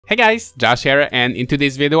Hey guys, Josh here, and in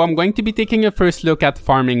today's video I'm going to be taking a first look at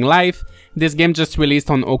Farming Life. This game just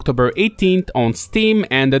released on October 18th on Steam,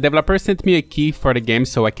 and the developer sent me a key for the game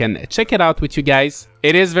so I can check it out with you guys.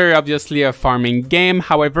 It is very obviously a farming game,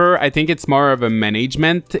 however I think it's more of a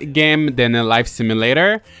management game than a life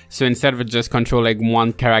simulator. So instead of just controlling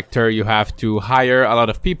one character, you have to hire a lot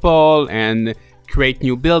of people and create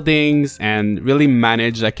new buildings and really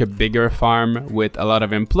manage like a bigger farm with a lot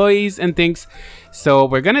of employees and things. So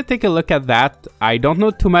we're gonna take a look at that. I don't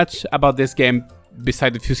know too much about this game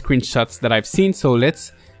beside a few screenshots that I've seen, so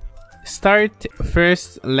let's start.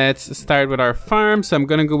 First, let's start with our farm. So I'm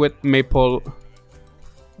gonna go with Maple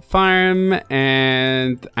Farm,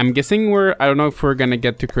 and I'm guessing I don't know if we're gonna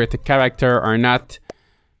get to create a character or not.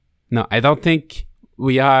 No, I don't think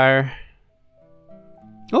we are.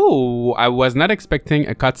 Oh, I was not expecting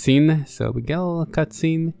a cutscene, so we get a little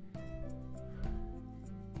cutscene.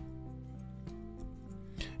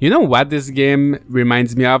 You know what this game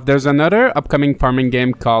reminds me of? There's another upcoming farming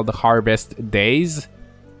game called Harvest Days.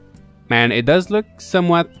 Man, it does look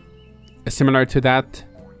somewhat similar to that,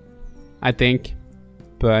 I think.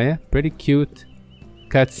 But yeah, pretty cute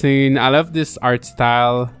cutscene. I love this art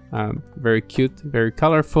style. Very cute, very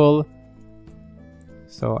colorful.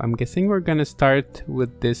 So I'm guessing we're gonna start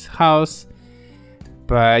with this house.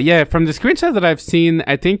 But yeah, from the screenshots that I've seen,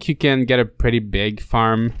 I think you can get a pretty big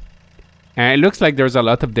farm. And it looks like there's a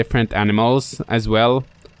lot of different animals as well.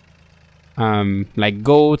 Like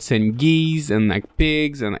goats and geese and like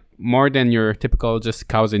pigs and more than your typical just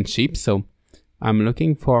cows and sheep. So I'm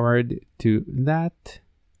looking forward to that.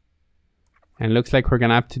 And it looks like we're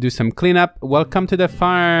gonna have to do some cleanup. Welcome to the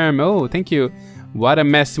farm. Oh, thank you. What a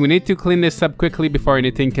mess. We need to clean this up quickly before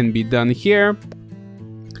anything can be done here.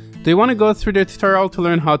 Do you want to go through the tutorial to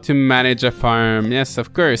learn how to manage a farm? Yes,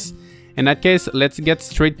 of course. In that case, let's get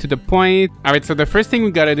straight to the point. Alright, so the first thing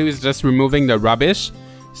we gotta do is just removing the rubbish.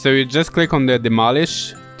 So you just click on the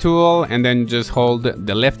demolish tool and then just hold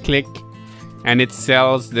the left click and it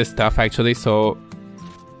sells this stuff actually. So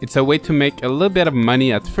it's a way to make a little bit of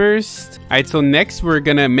money at first. Alright, so next we're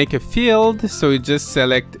gonna make a field. So you just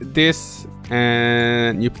select this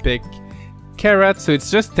and you pick carrots. So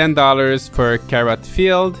it's just $10 for a carrot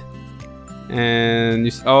field. And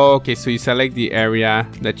you, oh, okay, so you select the area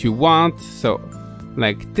that you want, so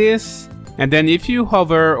like this. And then if you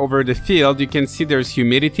hover over the field, you can see there's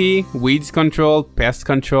humidity, weeds control, pest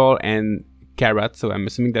control, and carrot. So I'm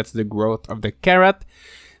assuming that's the growth of the carrot.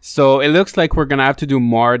 So it looks like we're gonna have to do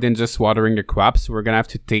more than just watering the crops. We're gonna have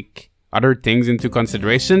to take other things into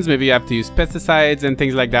considerations. Maybe you have to use pesticides and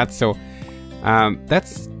things like that. So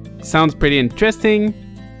that sounds pretty interesting.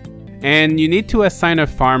 And you need to assign a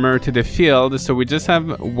farmer to the field. So we just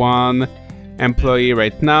have one employee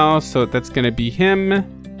right now. So that's gonna be him.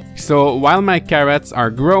 So while my carrots are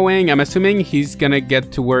growing, I'm assuming he's gonna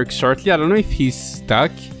get to work shortly. I don't know if he's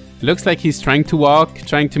stuck. Looks like he's trying to walk,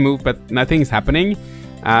 trying to move, but nothing's happening.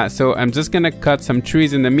 So I'm just gonna cut some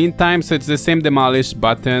trees in the meantime. So it's the same demolish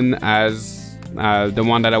button as the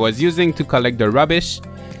one that I was using to collect the rubbish.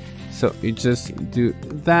 So you just do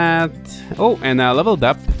that. Oh, and I leveled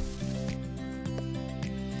up.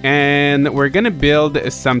 And we're gonna build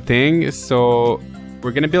something. So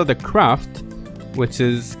we're gonna build a craft, which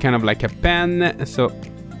is kind of like a pen. So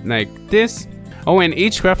like this. Oh, and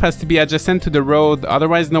each craft has to be adjacent to the road,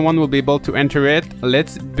 otherwise no one will be able to enter it.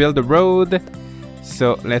 Let's build a road.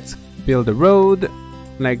 So let's build a road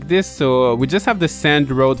like this. So we just have the sand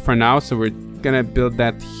road for now, so we're gonna build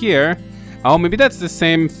that here. Oh, maybe that's the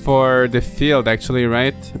same for the field actually,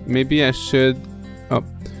 right? Maybe I should... Oh,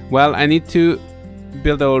 well, I need to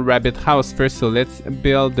build a little rabbit house first. So let's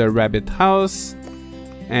build the rabbit house.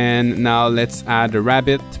 And now let's add a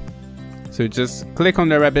rabbit. So just click on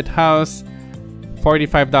the rabbit house.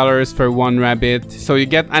 $45 for one rabbit. So you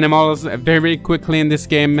get animals very quickly in this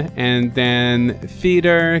game. And then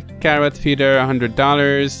feeder, carrot feeder,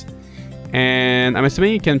 $100. And I'm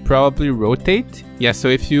assuming you can probably rotate. Yeah, so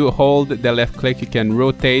if you hold the left click, you can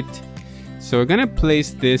rotate. So we're gonna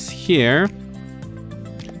place this here.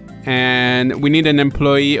 And we need an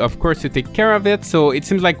employee, of course, to take care of it. So it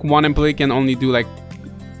seems like one employee can only do like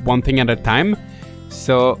one thing at a time.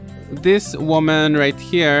 So this woman right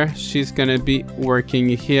here, she's gonna be working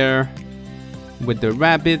here with the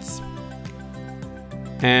rabbits.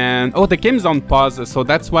 And oh, the game's on pause, so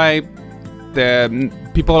that's why the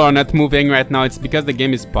people are not moving right now. It's because the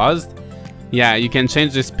game is paused. Yeah, you can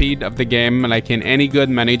change the speed of the game like in any good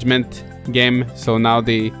management game. So now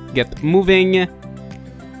they get moving.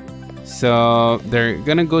 So they're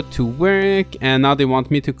gonna go to work, and now they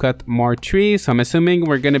want me to cut more trees. So I'm assuming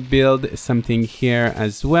we're gonna build something here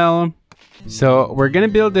as well. So we're gonna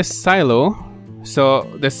build this silo. So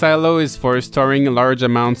the silo is for storing large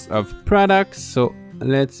amounts of products. So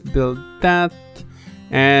let's build that.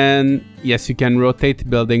 And yes, you can rotate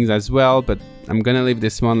buildings as well, but I'm gonna leave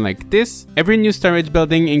this one like this. Every new storage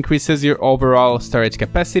building increases your overall storage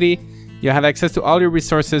capacity. You have access to all your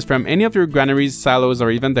resources from any of your granaries, silos,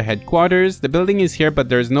 or even the headquarters. The building is here, but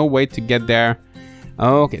there's no way to get there.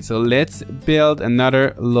 Okay, so let's build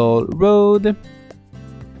another little road.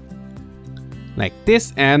 Like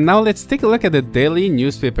this. And now let's take a look at the daily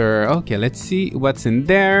newspaper. Okay, let's see what's in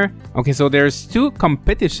there. Okay, so there's two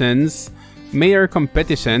competitions. Mayor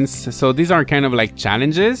competitions. So these are kind of like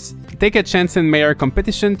challenges. Take a chance in mayor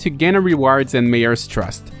competition to gain rewards and mayor's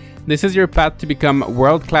trust. This is your path to become a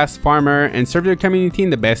world-class farmer and serve your community in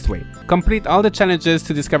the best way. Complete all the challenges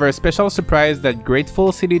to discover a special surprise that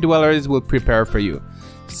grateful city dwellers will prepare for you.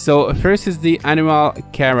 So first is the annual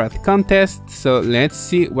carrot contest. So let's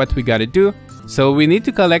see what we gotta do. So we need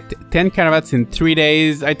to collect 10 carrots in 3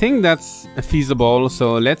 days. I think that's feasible.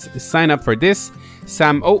 So let's sign up for this.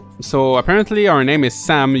 Sam. Oh, so apparently our name is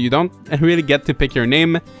Sam. You don't really get to pick your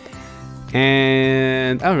name.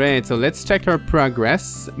 And alright, so let's check our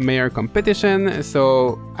progress. Mayor competition.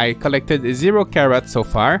 So I collected 0 carrots so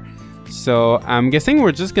far. So I'm guessing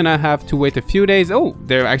we're just gonna have to wait a few days. Oh,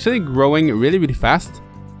 they're actually growing really fast.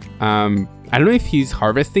 I don't know if he's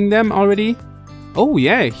harvesting them already. Oh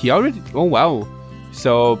yeah, he already. Oh wow.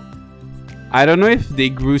 So I don't know if they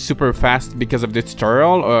grew super fast because of the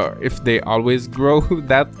tutorial or if they always grow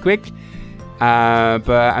that quick.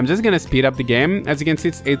 But I'm just gonna speed up the game. As you can see,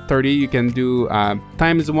 it's 8:30. You can do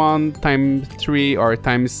 ×1, ×3, or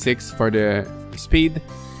 ×6 for the speed.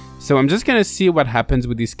 So I'm just gonna see what happens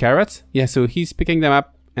with these carrots. Yeah, so he's picking them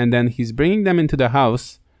up and then he's bringing them into the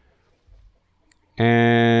house.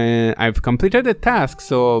 And I've completed the task,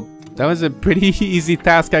 so that was a pretty easy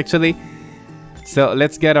task actually. So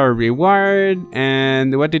let's get our reward.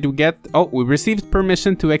 And what did we get? Oh, we received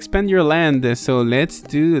permission to expand your land. So let's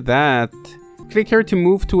do that. Click here to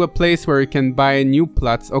move to a place where you can buy new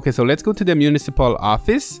plots. Okay, so let's go to the municipal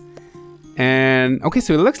office. And okay,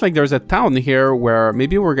 so it looks like there's a town here where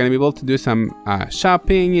maybe we're gonna be able to do some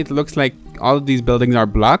shopping. It looks like all of these buildings are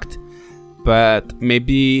blocked, but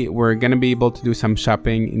maybe we're gonna be able to do some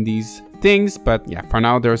shopping in these things. But yeah, for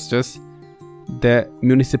now there's just the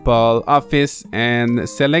municipal office, and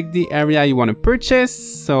select the area you want to purchase.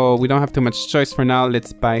 So we don't have too much choice for now.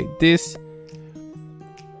 Let's buy this.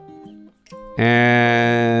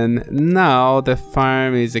 And now the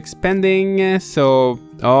farm is expanding. So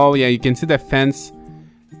oh yeah, you can see the fence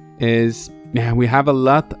is, yeah, we have a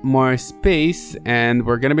lot more space, and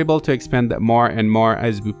we're gonna be able to expand more and more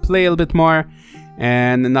as we play a little bit more.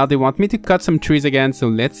 And now they want me to cut some trees again, so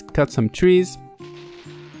let's cut some trees.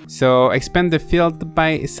 So expand the field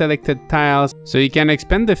by selected tiles. So you can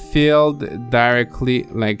expand the field directly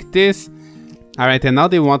like this. Alright, and now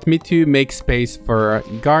they want me to make space for a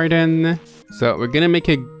garden. So we're gonna make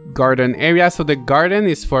a garden area. So the garden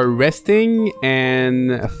is for resting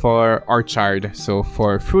and for orchard, so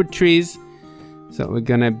for fruit trees. So we're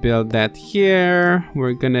gonna build that here.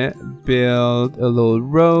 We're gonna build a little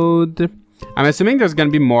road. I'm assuming there's gonna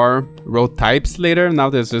be more road types later. Now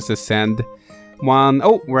there's just a sand one.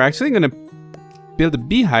 Oh, we're actually gonna build a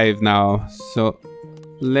beehive now. So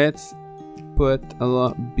let's put a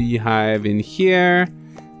little beehive in here.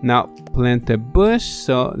 Now plant a bush.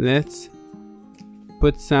 So let's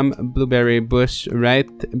put some blueberry bush right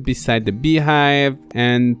beside the beehive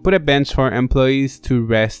and put a bench for employees to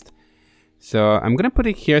rest. So I'm gonna put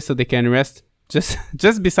it here so they can rest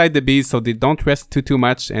just beside the bees, so they don't rest too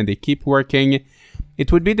much and they keep working.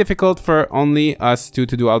 It would be difficult for only us two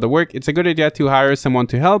to do all the work. It's a good idea to hire someone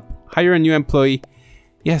to help. Hire a new employee.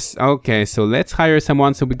 Yes, okay, so let's hire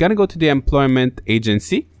someone. So we're gonna go to the employment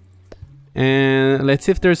agency. And let's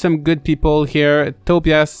see if there's some good people here.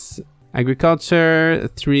 Tobias, agriculture,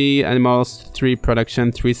 3 animals, 3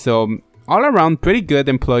 production, 3. So all around pretty good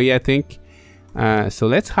employee, I think. So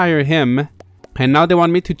let's hire him. And now they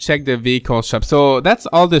want me to check the vehicle shop. So that's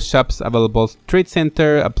all the shops available. Trade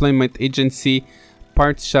center, employment agency,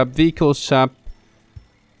 parts shop, vehicle shop.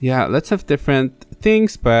 Yeah, lots of different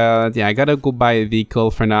things, but yeah, I gotta go buy a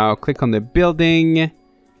vehicle for now. Click on the building.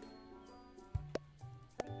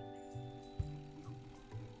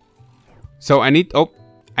 So I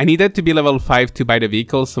needed to be level 5 to buy the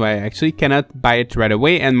vehicle, so I actually cannot buy it right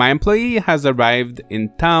away. And my employee has arrived in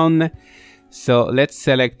town. So let's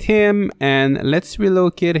select him and let's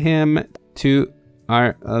relocate him to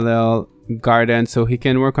our little garden so he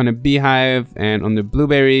can work on a beehive and on the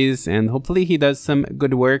blueberries, and hopefully he does some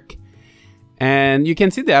good work. And you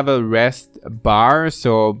can see they have a rest bar,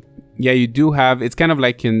 so yeah, you do have, it's kind of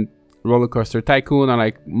like in Roller Coaster Tycoon or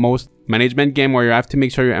like most management game where you have to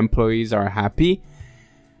make sure your employees are happy.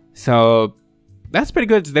 So that's pretty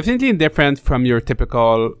good. It's definitely different from your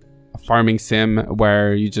typical farming sim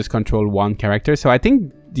where you just control one character. So I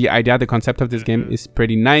think the idea, the concept of this game is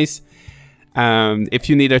pretty nice. If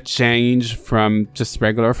you need a change from just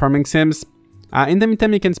regular farming sims, in the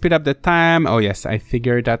meantime, you can speed up the time. Oh yes, I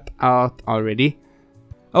figured that out already.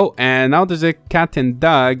 Oh, and now there's a cat and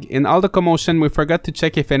dog. In all the commotion, we forgot to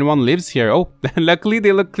check if anyone lives here. Oh, luckily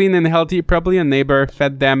they look clean and healthy. Probably a neighbor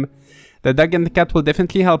fed them. The dog and the cat will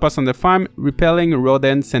definitely help us on the farm, repelling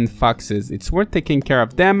rodents and foxes. It's worth taking care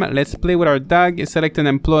of them. Let's play with our dog. Select an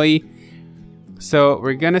employee. So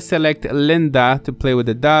we're gonna select Linda to play with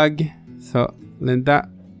the dog. So Linda,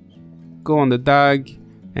 go on the dog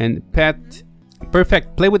and pet.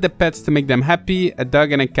 Perfect. Play with the pets to make them happy. A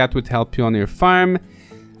dog and a cat would help you on your farm.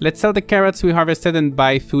 Let's sell the carrots we harvested and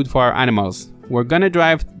buy food for our animals. We're gonna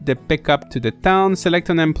drive the pickup to the town, select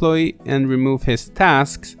an employee and remove his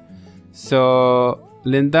tasks. So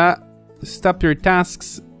Linda, stop your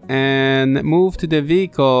tasks and move to the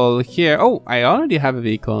vehicle here. Oh, I already have a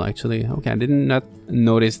vehicle actually. Okay, I did not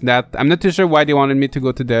notice that. I'm not too sure why they wanted me to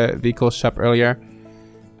go to the vehicle shop earlier.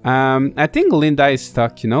 I think Linda is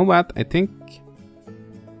stuck. You know what? I think...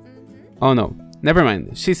 Oh no, never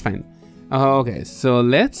mind. She's fine. Okay, so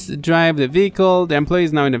let's drive the vehicle. The employee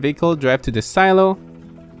is now in the vehicle. Drive to the silo.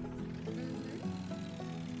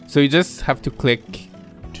 So you just have to click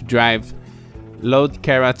to drive. Load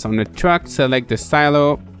carrots on the truck. Select the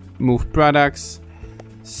silo. Move products.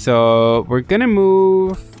 So we're gonna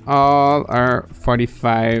move all our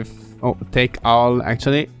 45. Oh, take all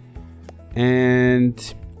actually. And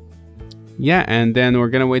yeah, and then we're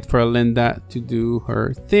gonna wait for Linda to do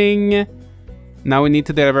her thing. Now we need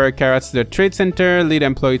to deliver carrots to the trade center, lead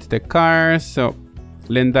employee to the car. So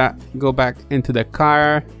Linda, go back into the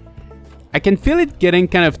car. I can feel it getting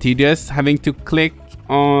kind of tedious having to click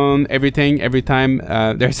on everything every time.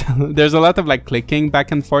 There's a lot of like clicking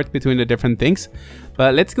back and forth between the different things.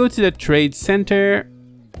 But let's go to the trade center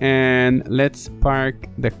and let's park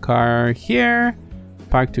the car here.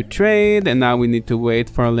 Park to trade, and now we need to wait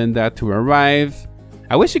for Linda to arrive.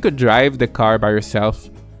 I wish you could drive the car by yourself.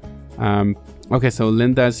 Okay, so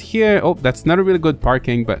Linda's here. Oh, that's not a really good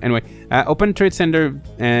parking, but anyway. Open trade center,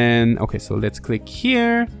 and okay, so let's click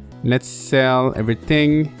here. Let's sell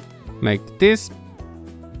everything like this.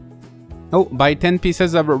 Oh, buy 10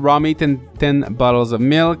 pieces of raw meat and 10 bottles of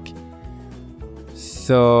milk.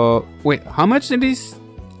 So, wait, how much are these?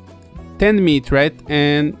 10 meat, right?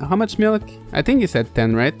 And how much milk? I think you said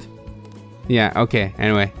 10, right? Yeah, okay.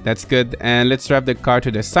 Anyway, that's good. And let's drive the car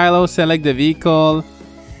to the silo. Select the vehicle.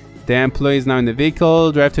 The employee is now in the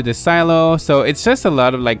vehicle. Drive to the silo. So it's just a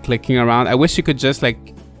lot of like clicking around. I wish you could just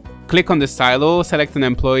like click on the silo, select an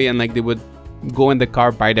employee, and like they would go in the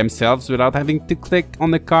car by themselves without having to click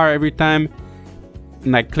on the car every time.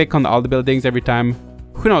 And like click on all the buildings every time.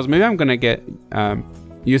 Who knows? Maybe I'm gonna get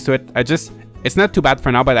used to it. It's not too bad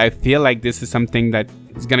for now, but I feel like this is something that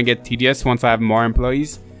is gonna get tedious once I have more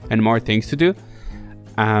employees and more things to do.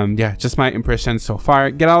 Yeah, just my impression so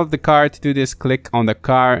far. Get out of the car. To do this, click on the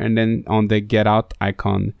car and then on the get out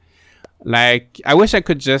icon. Like, I wish I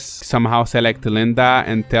could just somehow select Linda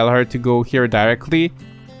and tell her to go here directly.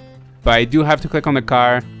 But I do have to click on the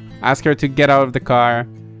car, ask her to get out of the car,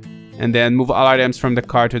 and then move all items from the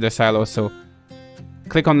car to the silo. So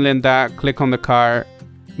click on Linda, click on the car,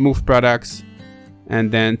 move products,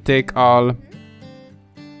 and then take all.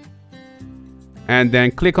 And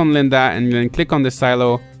then click on Linda and then click on the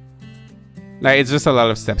silo. Like, it's just a lot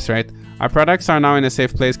of steps, right? Our products are now in a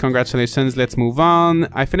safe place. Congratulations. Let's move on.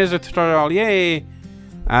 I finished the tutorial. Yay!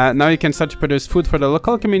 Now you can start to produce food for the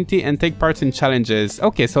local community and take part in challenges.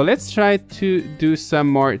 Okay, so let's try to do some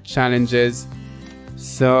more challenges.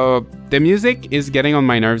 So the music is getting on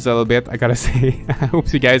my nerves a little bit, I gotta say. I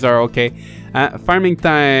hope you guys are okay. Farming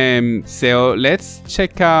time. So let's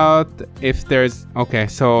check out if there's... Okay,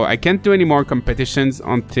 so I can't do any more competitions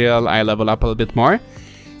until I level up a little bit more.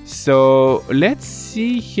 So let's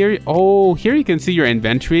see here. Oh, here you can see your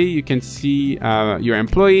inventory. You can see your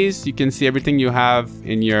employees. You can see everything you have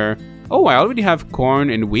in your... Oh, I already have corn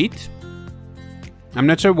and wheat. I'm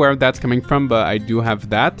not sure where that's coming from, but I do have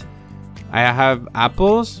that. I have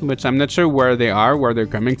apples, which I'm not sure where they are, where they're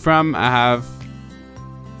coming from. I have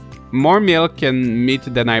more milk and meat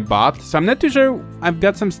than I bought. So I'm not too sure. I've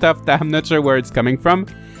got some stuff that I'm not sure where it's coming from.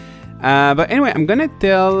 But anyway, I'm gonna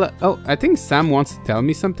tell... Oh, I think Sam wants to tell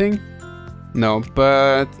me something. No,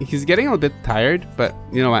 but he's getting a little bit tired. But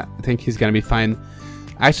you know what? I think he's gonna be fine.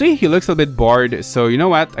 Actually, he looks a bit bored. So you know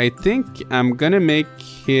what? I think I'm gonna make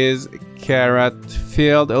his carrot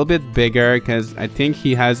field a little bit bigger because I think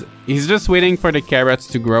he's just waiting for the carrots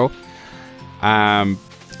to grow.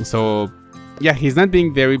 So yeah, he's not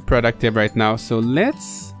being very productive right now. So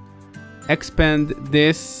let's expand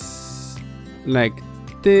this like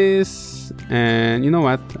this, and you know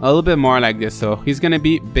what? A little bit more like this. So he's gonna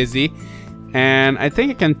be busy, and I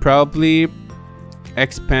think I can probably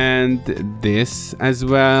expand this as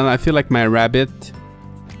well. I feel like my rabbit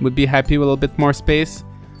would be happy with a little bit more space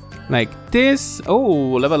like this.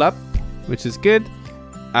 Oh, level up, which is good.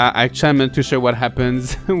 Actually, I'm not too sure what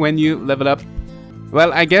happens when you level up.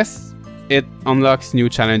 Well, I guess it unlocks new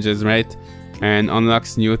challenges, right? And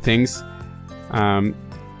unlocks new things.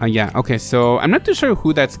 Yeah, okay, so I'm not too sure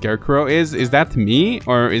who that scarecrow is. Is that me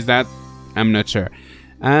or is that... I'm not sure.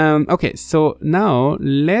 Okay, so now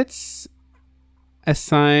let's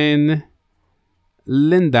assign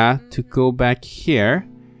Linda to go back here.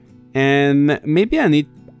 And maybe I need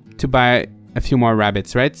to buy a few more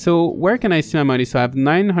rabbits, right? So where can I see my money? So I have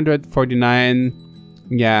 949.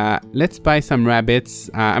 Yeah, let's buy some rabbits.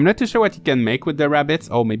 I'm not too sure what you can make with the rabbits.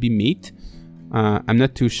 Oh, maybe meat. I'm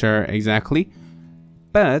not too sure exactly.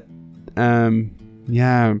 But,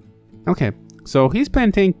 yeah. Okay, so he's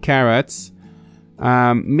planting carrots.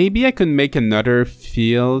 Maybe I could make another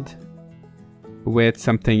field with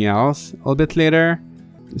something else a little bit later.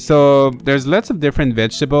 So there's lots of different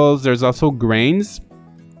vegetables. There's also grains.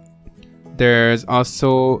 There's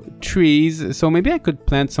also trees. So maybe I could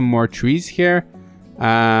plant some more trees here.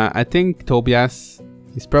 I think Tobias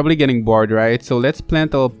is probably getting bored, right? So let's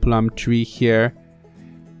plant a plum tree here.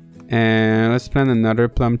 And let's plant another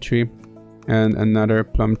plum tree. And another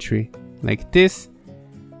plum tree. Like this.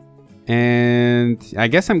 And I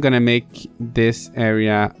guess I'm gonna make this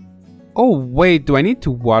area... Oh, wait. Do I need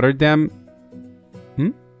to water them?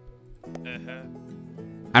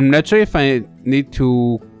 I'm not sure if I need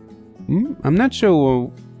to... I'm not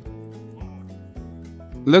sure.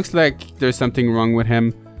 Looks like there's something wrong with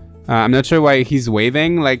him. I'm not sure why he's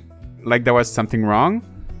waving like there was something wrong.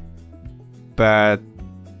 But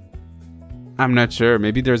I'm not sure.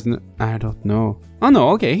 Maybe there's no... I don't know. Oh no,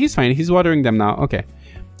 okay, he's fine. He's watering them now. Okay.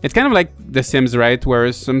 It's kind of like The Sims, right?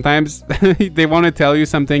 Where sometimes they want to tell you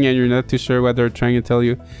something and you're not too sure what they're trying to tell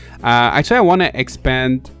you. Actually, I want to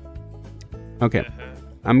expand... Okay.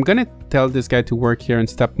 I'm gonna tell this guy to work here and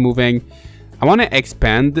stop moving. I want to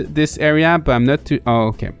expand this area, but I'm not too... Oh,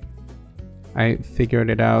 okay. I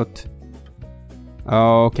figured it out.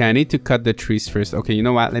 Okay, I need to cut the trees first. Okay, you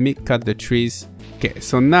know what? Let me cut the trees. Okay,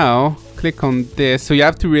 so now click on this. So you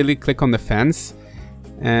have to really click on the fence.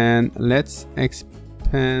 And let's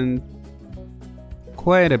expand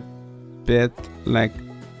quite a bit like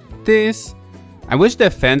this. I wish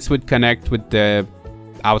the fence would connect with the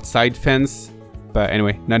outside fence. But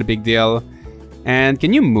anyway, not a big deal. And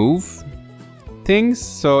can you move things?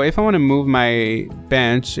 So if I want to move my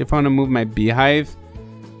bench, if I want to move my beehive,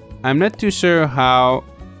 I'm not too sure how.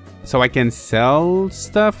 So I can sell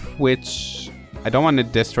stuff, which I don't want to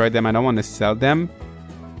destroy them. I don't want to sell them.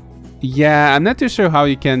 Yeah, I'm not too sure how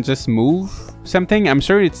you can just move something. I'm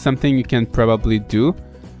sure it's something you can probably do.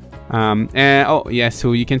 And oh yeah,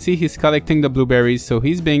 so you can see he's collecting the blueberries. So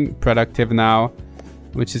he's being productive now,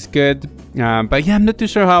 which is good. But yeah, I'm not too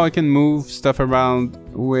sure how I can move stuff around,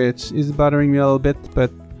 which is bothering me a little bit. But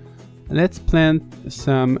let's plant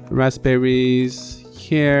some raspberries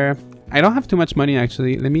here. I don't have too much money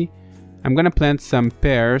actually. I'm gonna plant some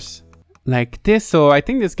pears like this. So I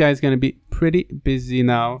think this guy is gonna be pretty busy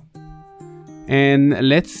now. And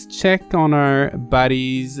let's check on our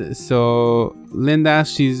buddies. So Linda,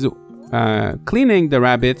 she's cleaning the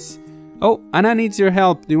rabbits. Oh, Anna needs your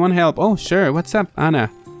help. Do you want help? Oh, sure. What's up, Anna?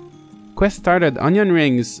 Quest started. Onion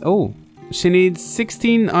rings. Oh, she needs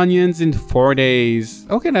 16 onions in 4 days.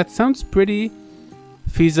 Okay, that sounds pretty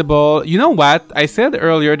feasible. You know what? I said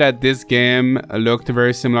earlier that this game looked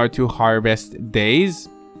very similar to Harvest Days.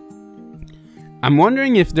 I'm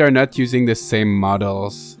wondering if they're not using the same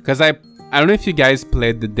models. Because I don't know if you guys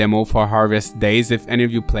played the demo for Harvest Days. If any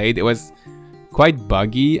of you played, it was quite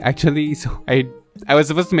buggy actually. So I was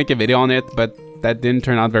supposed to make a video on it, but that didn't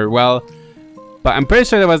turn out very well. But I'm pretty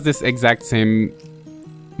sure that was this exact same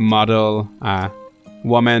model,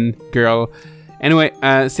 woman, girl. Anyway,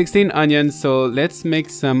 16 onions, so let's make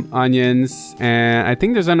some onions. And I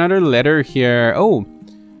think there's another letter here. Oh,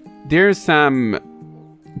 there's some...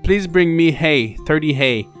 Please bring me hay, 30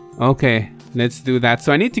 hay. Okay, let's do that.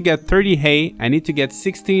 So I need to get 30 hay. I need to get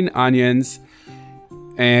 16 onions.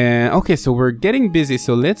 And okay, so we're getting busy.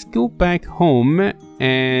 So let's go back home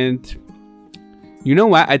and You know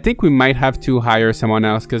what? I think we might have to hire someone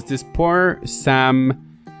else because this poor Sam...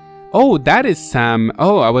 Oh, that is Sam.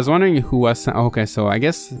 Oh, I was wondering who was Sam. Okay, so I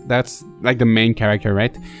guess that's like the main character,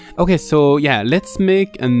 right? Okay, so yeah, let's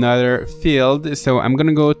make another field. So I'm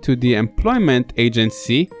gonna go to the employment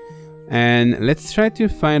agency and let's try to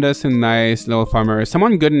find us a nice little farmer.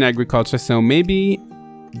 Someone good in agriculture, so maybe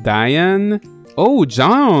Diane. Oh,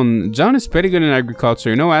 John. John is pretty good in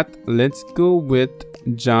agriculture. You know what? Let's go with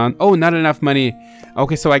John. Oh, not enough money.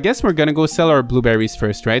 Okay, so I guess we're gonna go sell our blueberries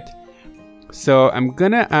first, right? So I'm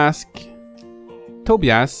gonna ask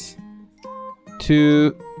Tobias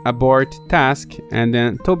to abort task and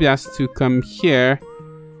then Tobias to come here.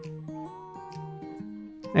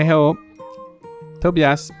 Hey ho,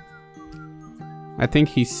 Tobias. I think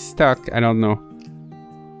he's stuck. I don't know.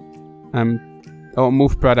 Oh,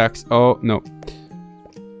 move products. Oh no.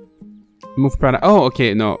 Move product. Oh,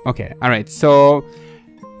 okay. No. Okay. All right. So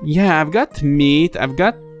yeah, I've got meat. I've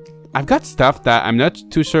got stuff that I'm not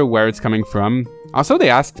too sure where it's coming from. Also, they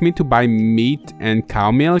asked me to buy meat and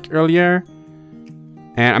cow milk earlier.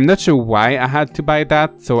 And I'm not sure why I had to buy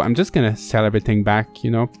that. So I'm just gonna sell everything back,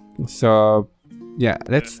 you know. So yeah,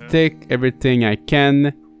 let's take everything I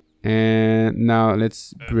can. And now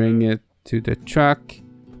let's bring it to the truck.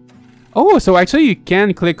 Oh, so actually you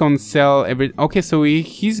can click on sell every... Okay, so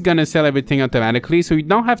he's gonna sell everything automatically. So you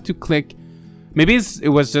don't have to click... Maybe it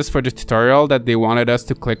was just for the tutorial that they wanted us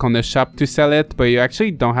to click on the shop to sell it, but you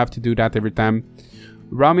actually don't have to do that every time.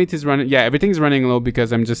 Raw meat is running... Yeah, everything's running low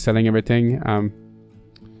because I'm just selling everything.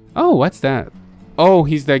 Oh, what's that? Oh,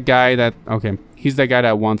 he's the guy that... Okay, he's the guy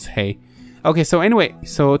that wants hay. Okay, so anyway,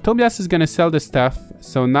 so Tobias is gonna sell the stuff.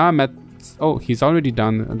 So now I'm at... Oh, he's already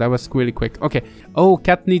done. That was really quick. Okay. Oh,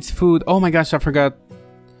 cat needs food. Oh my gosh, I forgot.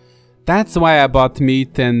 That's why I bought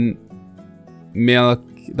meat and milk.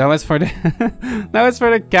 That was for the that was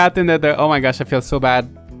for the cat and the oh my gosh, I feel so bad.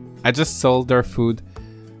 I just sold their food.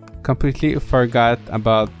 Completely forgot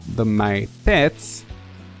about my pets.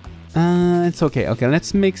 It's okay. Okay,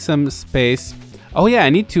 let's make some space. Oh yeah, I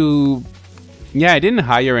need to... Yeah, I didn't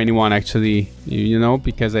hire anyone actually, you know,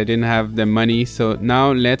 because I didn't have the money. So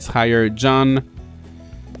now let's hire John.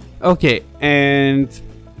 Okay, and...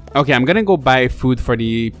 Okay, I'm gonna go buy food for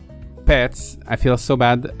the pets. I feel so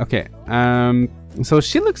bad. Okay, so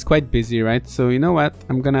she looks quite busy, right? So you know what?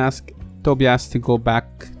 I'm gonna ask Tobias to go back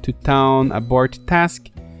to town, abort task,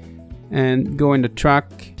 and go in the truck.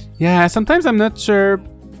 Yeah, sometimes I'm not sure.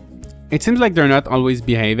 It seems like they're not always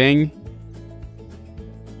behaving.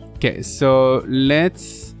 Okay, so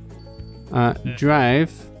let's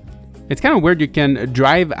drive. It's kind of weird you can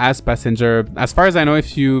drive as passenger. As far as I know,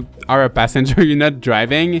 if you are a passenger, you're not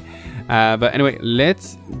driving. But anyway,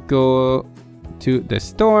 let's go to the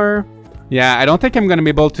store. Yeah, I don't think I'm gonna be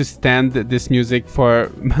able to stand this music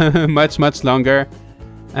for much longer.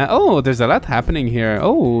 Oh, there's a lot happening here.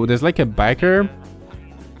 Oh, there's like a biker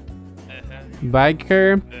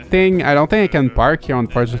thing. I don't think I can park here,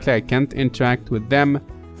 unfortunately. I can't interact with them.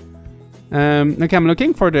 Okay, I'm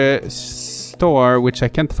looking for the store, which I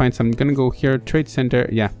can't find, so I'm gonna go here. Trade center.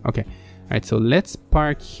 Yeah, okay. Alright, so let's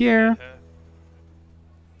park here.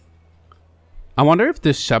 I wonder if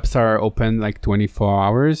the shops are open like 24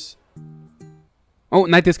 hours. Oh,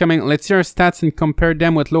 night is coming. Let's see our stats and compare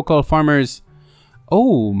them with local farmers.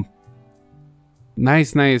 Oh,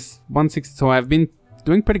 nice. 160. So I've been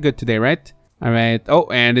doing pretty good today, right? All right. Oh,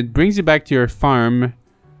 and it brings you back to your farm.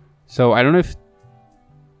 So I don't know if...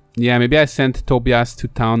 Yeah, maybe I sent Tobias to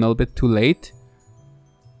town a little bit too late.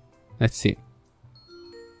 Let's see.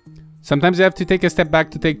 Sometimes you have to take a step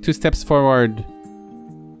back to take 2 steps forward.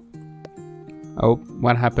 Oh,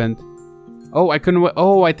 what happened? Oh, I couldn't...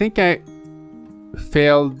 Oh, I think I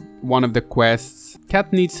failed one of the quests.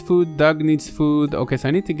 Cat needs food, dog needs food. Okay, so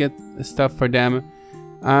I need to get stuff for them.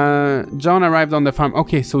 John arrived on the farm.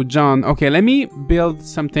 Okay, so John. Okay, let me build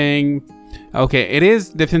something. Okay, it is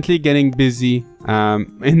definitely getting busy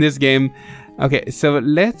in this game. Okay, so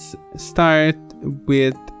let's start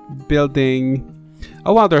with building.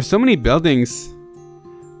 Oh wow, there's so many buildings.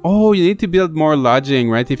 Oh, you need to build more lodging,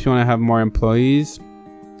 right? If you want to have more employees.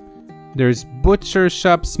 There's butcher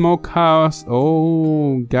shop, smokehouse,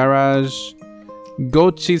 oh, garage,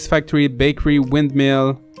 goat cheese factory, bakery,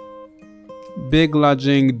 windmill, big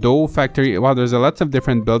lodging, dough factory. Wow, there's a lots of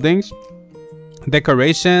different buildings.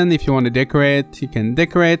 Decoration, if you want to decorate, you can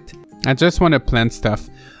decorate. I just want to plant stuff.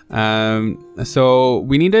 So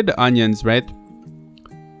we needed onions, right?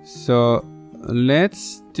 So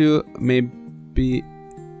let's do maybe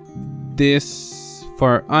this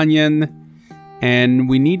for onion. And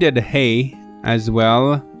we needed hay as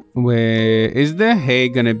well. Where is the hay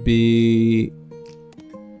gonna be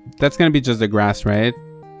that's gonna be just the grass, right?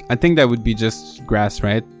 I think that would be just grass,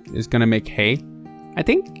 right? It's gonna make hay, I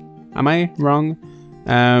think. Am I wrong?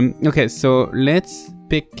 Okay, so let's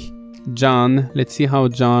pick John. Let's see how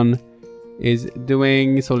John is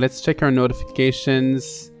doing. So let's check our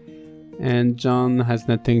notifications. And John has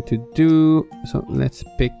nothing to do. So let's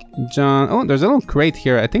pick John. Oh, there's a little crate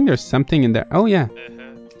here. I think there's something in there. Oh, yeah.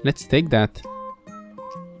 Let's take that.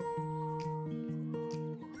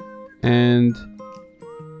 And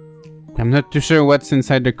I'm not too sure what's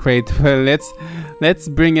inside the crate. But let's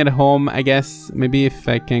bring it home, I guess. Maybe if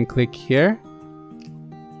I can click here.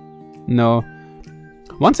 No.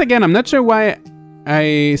 Once again, I'm not sure why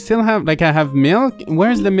I still have, like, I have milk.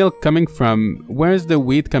 Where's the milk coming from? Where's the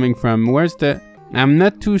wheat coming from? Where's the... I'm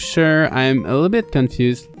not too sure. I'm a little bit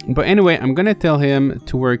confused. But anyway, I'm gonna tell him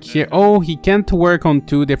to work here. Oh, he can't work on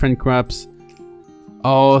 2 different crops.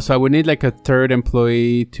 Oh, so I would need like a 3rd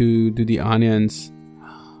employee to do the onions.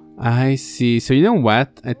 I see. So you know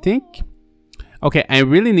what? I think... Okay, I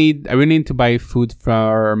really need to buy food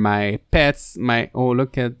for my pets. Oh,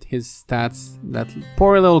 look at his stats. That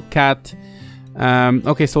poor little cat.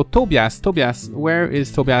 Okay, so Tobias, where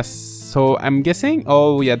is Tobias? So I'm guessing,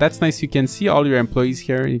 oh yeah, that's nice. You can see all your employees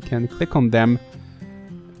here. You can click on them.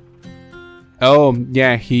 Oh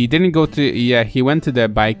yeah, he didn't go to, yeah, he went to the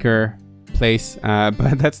biker place,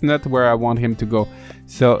 but that's not where I want him to go.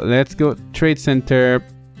 So let's go trade center,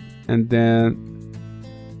 and then,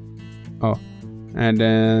 oh, and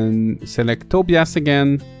then select Tobias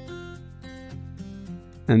again,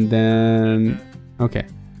 and then, okay.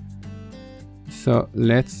 So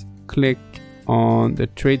let's click on the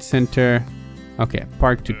trade center. Okay,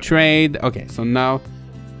 park to trade. Okay, so now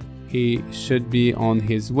he should be on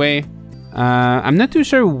his way. I'm not too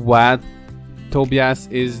sure what Tobias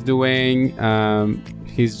is doing.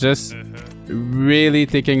 He's just really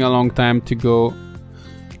taking a long time to go.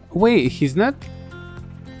 Wait, he's not...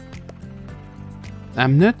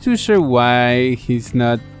 I'm not too sure why he's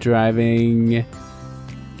not driving.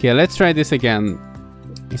 Okay, let's try this again.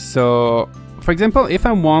 So... For example, if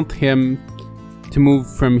I want him to move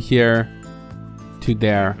from here to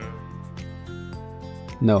there.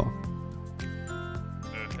 No.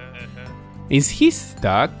 Is he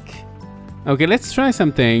stuck? Okay, let's try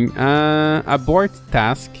something. Abort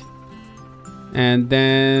task. And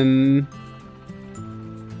then...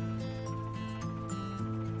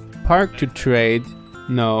 Park to trade.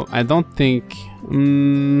 No, I don't think...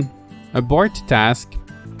 abort task.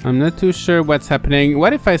 I'm not too sure what's happening.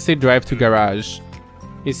 What if I say drive to garage?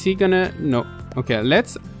 Is he gonna... No. Okay,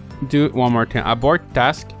 let's do it one more time. Abort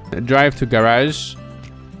task. Drive to garage.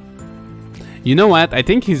 You know what? I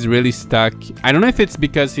think he's really stuck. I don't know if it's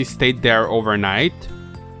because he stayed there overnight.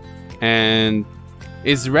 And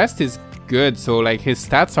his rest is good. So like his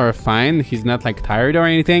stats are fine. He's not like tired or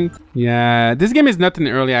anything. Yeah, this game is not in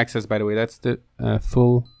early access, by the way. That's the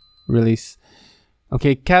full release.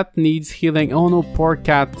 Okay, cat needs healing. Oh no, poor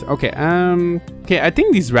cat. Okay, okay, I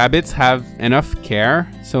think these rabbits have enough care.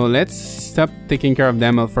 So let's stop taking care of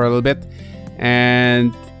them for a little bit.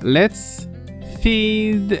 And let's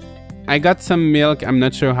feed... I got some milk. I'm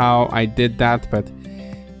not sure how I did that, but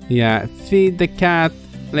yeah, feed the cat.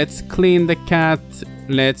 Let's clean the cat.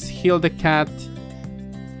 Let's heal the cat.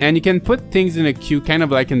 And you can put things in a queue, kind of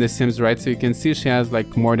like in The Sims, right? So you can see she has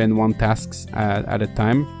like more than 1 tasks at a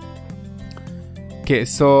time. Okay,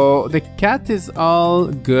 so the cat is all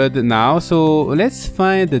good now. So let's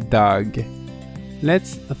find the dog.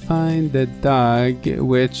 Let's find the dog,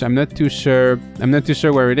 which I'm not too sure. I'm not too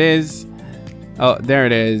sure where it is. Oh, there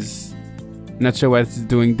it is. Not sure what it's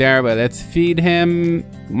doing there, but let's feed him.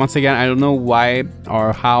 Once again, I don't know why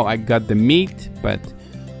or how I got the meat, but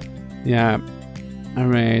yeah. All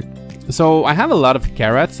right. So I have a lot of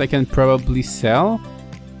carrots I can probably sell.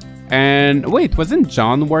 And wait, wasn't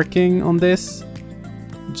John working on this?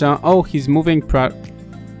 John, oh, he's moving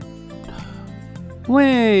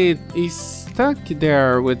wait, he's stuck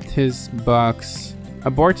there with his box.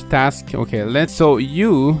 Abort task. Okay, so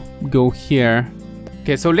you go here.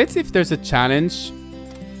 Okay, so let's see if there's a challenge.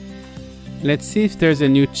 Let's see if there's a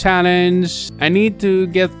new challenge. I need to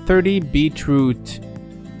get 30 beetroot.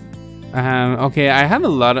 Okay, I have a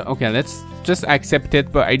lot of... Okay, let's just accept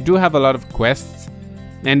it, but I do have a lot of quests.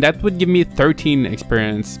 And that would give me 13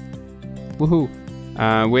 experience. Woohoo.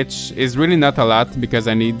 Which is really not a lot because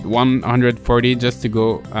I need 140 just to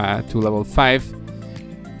go to level 5.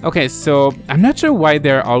 Okay, so I'm not sure why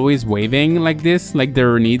they're always waving like this, like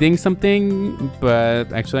they're needing something,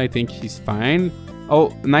 but actually I think he's fine.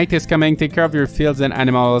 Oh, night is coming, take care of your fields and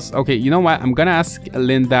animals. Okay, you know what? I'm gonna ask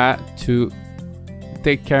Linda to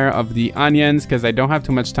take care of the onions because I don't have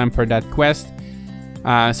too much time for that quest.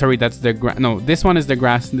 Sorry, that's the grass. No, this one is the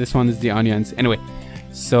grass, this one is the onions. Anyway,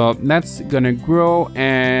 so that's gonna grow,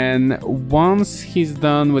 and once he's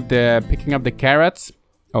done with the picking up the carrots...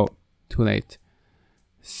 Oh, too late.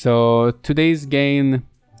 So today gain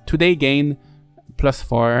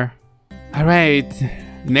 +4. All right,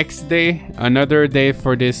 next day, another day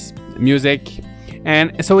for this music.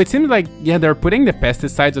 And so it seems like, yeah, they're putting the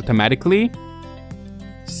pesticides automatically.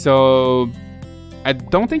 So I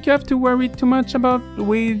don't think you have to worry too much about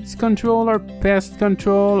weeds control or pest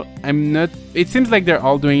control. It seems like they're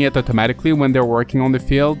all doing it automatically when they're working on the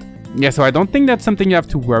field. Yeah, so I don't think that's something you have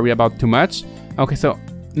to worry about too much. Okay, so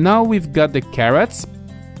now we've got the carrots.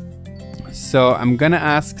 So I'm gonna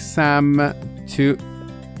ask Sam to...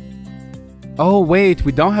 Oh wait,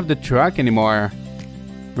 we don't have the truck anymore,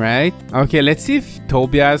 right? Okay, let's see if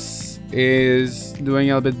Tobias is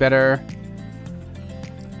doing a little bit better.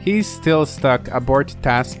 He's still stuck. Abort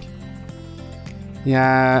task.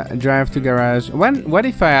 Yeah, drive to garage. What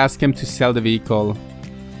if I ask him to sell the vehicle?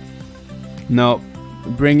 No,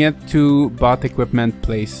 bring it to bought equipment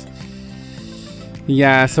place.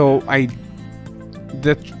 Yeah, so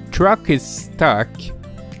the truck is stuck,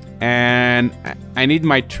 and I need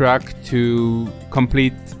my truck to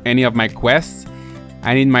complete any of my quests.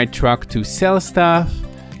 I need my truck to sell stuff.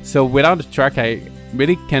 So without the truck, I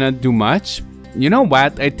really cannot do much. You know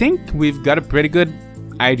what? I think we've got a pretty good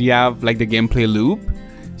idea of like the gameplay loop.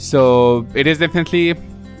 So it is definitely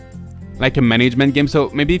like a management game. So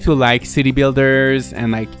maybe if you like city builders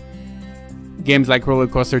and like games like Roller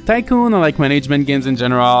Coaster Tycoon or like management games in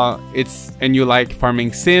general, and you like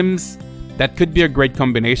farming sims, that could be a great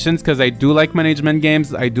combination, because I do like management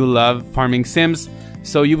games. I do love farming sims.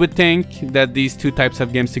 So you would think that these two types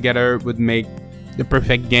of games together would make the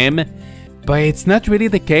perfect game, but it's not really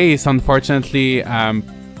the case, unfortunately.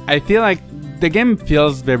 I feel like the game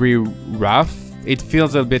feels very rough. It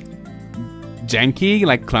feels a bit janky,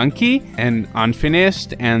 like clunky and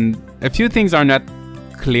unfinished, and a few things are not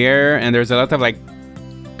clear, and there's a lot of like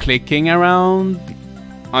clicking around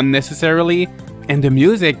unnecessarily. And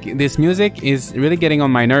this music is really getting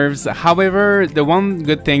on my nerves. However, the one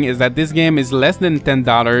good thing is that this game is less than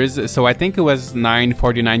 $10. So I think it was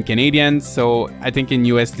 $9.49 Canadian. So I think in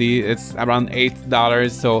USD it's around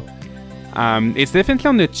 $8. So it's definitely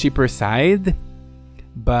on the cheaper side.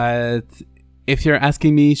 But if you're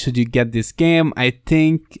asking me, should you get this game? I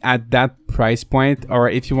think at that price point, or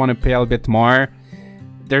if you want to pay a little bit more,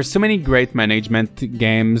 there's so many great management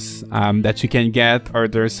games that you can get, or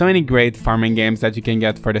there's so many great farming games that you can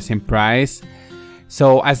get for the same price.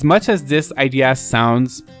 So as much as this idea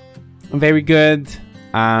sounds very good,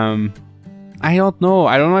 I don't know.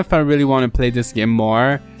 I don't know if I really want to play this game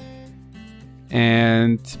more.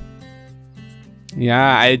 And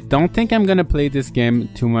yeah, I don't think I'm gonna play this game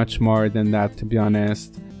too much more than that, to be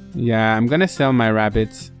honest. Yeah, I'm gonna sell my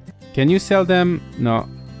rabbits. Can you sell them? No.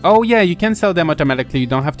 Oh yeah, you can sell them automatically. You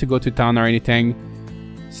don't have to go to town or anything.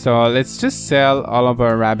 So let's just sell all of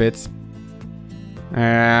our rabbits.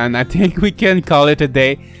 And I think we can call it a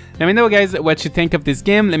day. Let me know, guys, what you think of this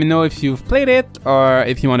game. Let me know if you've played it, or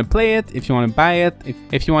if you want to play it, if you want to buy it,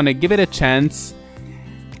 if you want to give it a chance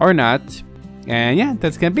or not. And yeah,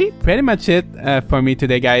 that's gonna be pretty much it for me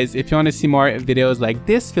today, guys. If you want to see more videos like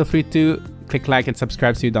this, feel free to click like and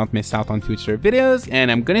subscribe so you don't miss out on future videos.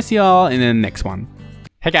 And I'm gonna see you all in the next one.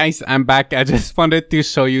 Hey guys, I'm back. I just wanted to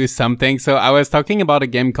show you something. So I was talking about a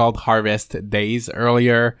game called Harvest Days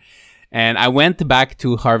earlier, and I went back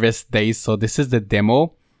to Harvest Days. So this is the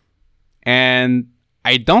demo, and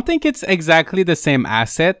I don't think it's exactly the same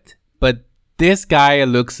asset, but this guy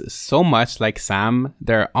looks so much like Sam.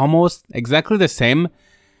 They're almost exactly the same.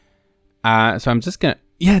 So I'm just gonna,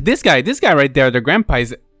 yeah, this guy right there, the grandpa,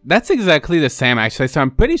 that's exactly the same actually. So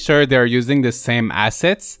I'm pretty sure they're using the same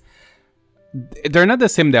assets. They're not the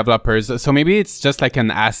same developers, so maybe it's just like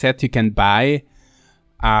an asset you can buy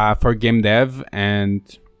for game dev. And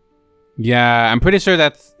yeah, I'm pretty sure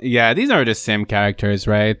that, yeah, these are the same characters,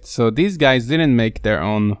 right? So these guys didn't make their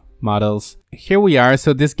own models. Here we are.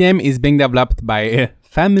 So this game is being developed by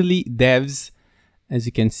Family Devs, as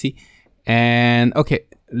you can see. And okay,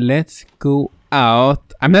 let's go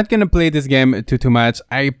out. I'm not gonna play this game too much.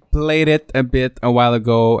 I played it a bit a while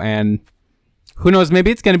ago, and who knows,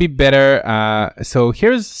 maybe it's gonna be better. So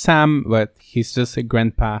here's Sam, but he's just a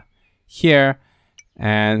grandpa here,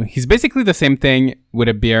 and he's basically the same thing with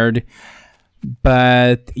a beard.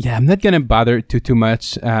 But yeah, I'm not gonna bother too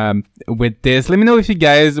much with this. Let me know if you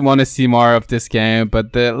guys want to see more of this game.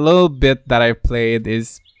 But the little bit that I've played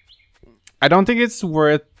is, I don't think it's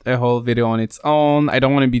worth a whole video on its own. I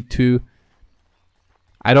don't want to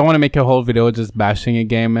make a whole video just bashing a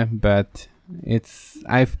game, but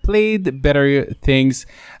I've played better things,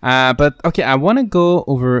 but okay, I want to go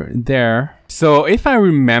over there. So if I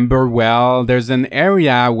remember well, there's an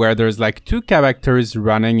area where there's like two characters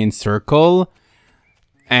running in circle,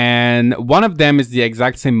 and one of them is the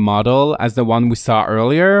exact same model as the one we saw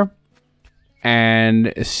earlier,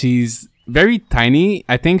 and she's very tiny.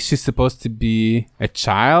 I think she's supposed to be a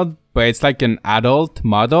child, but it's like an adult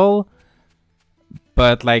model,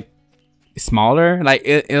 but like smaller. Like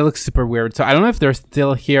it looks super weird. So I don't know if they're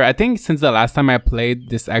still here. I think since the last time I played,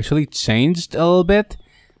 this actually changed a little bit.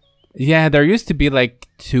 Yeah, there used to be like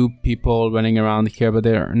two people running around here, but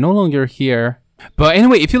they're no longer here. But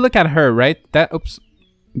anyway, if you look at her, right?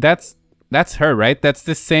 That's her, right? That's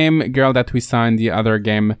the same girl that we saw in the other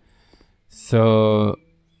game. So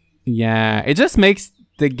yeah, it just makes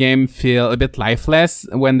the game feel a bit lifeless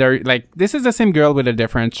when they're like, this is the same girl with a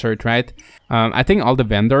different shirt, right? I think all the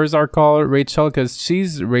vendors are called Rachel because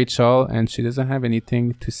she's Rachel and she doesn't have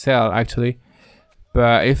anything to sell actually.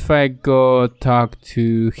 But if I go talk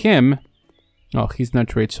to him, oh, he's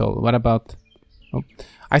not Rachel. What about, oh,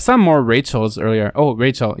 I saw more Rachels earlier. Oh,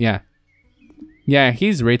 Rachel, yeah. Yeah,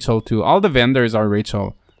 he's Rachel too. All the vendors are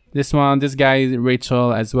Rachel. This one, this guy is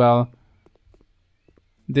Rachel as well.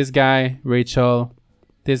 This guy, Rachel.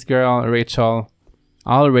 This girl, Rachel.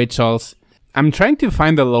 All Rachels. I'm trying to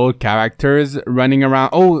find the little characters running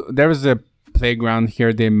around. Oh, there's a playground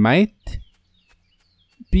here. They might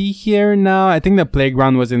be here now. I think the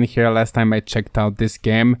playground was in here last time I checked out this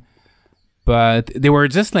game. But they were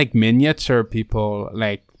just like miniature people.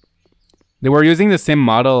 Like, they were using the same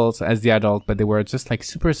models as the adult, but they were just like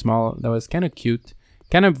super small. That was kind of cute.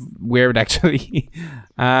 Kind of weird, actually.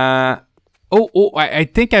 I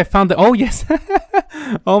think I found them. Oh, yes.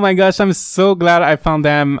 Oh my gosh, I'm so glad I found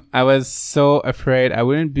them. I was so afraid I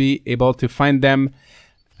wouldn't be able to find them.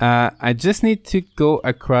 I just need to go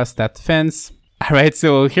across that fence. All right,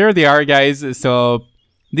 so here they are, guys. So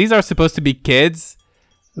these are supposed to be kids,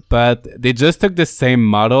 but they just took the same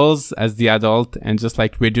models as the adult and just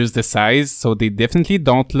like reduced the size. So they definitely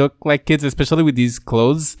don't look like kids, especially with these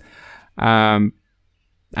clothes. I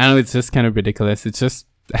know it's just kind of ridiculous. It's just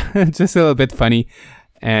just a little bit funny.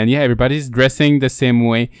 And yeah, everybody's dressing the same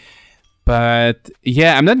way. But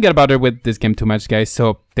yeah, I'm not gonna bother with this game too much, guys.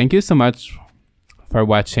 So thank you so much for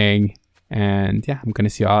watching. And yeah, I'm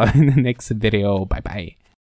gonna see you all in the next video. Bye bye.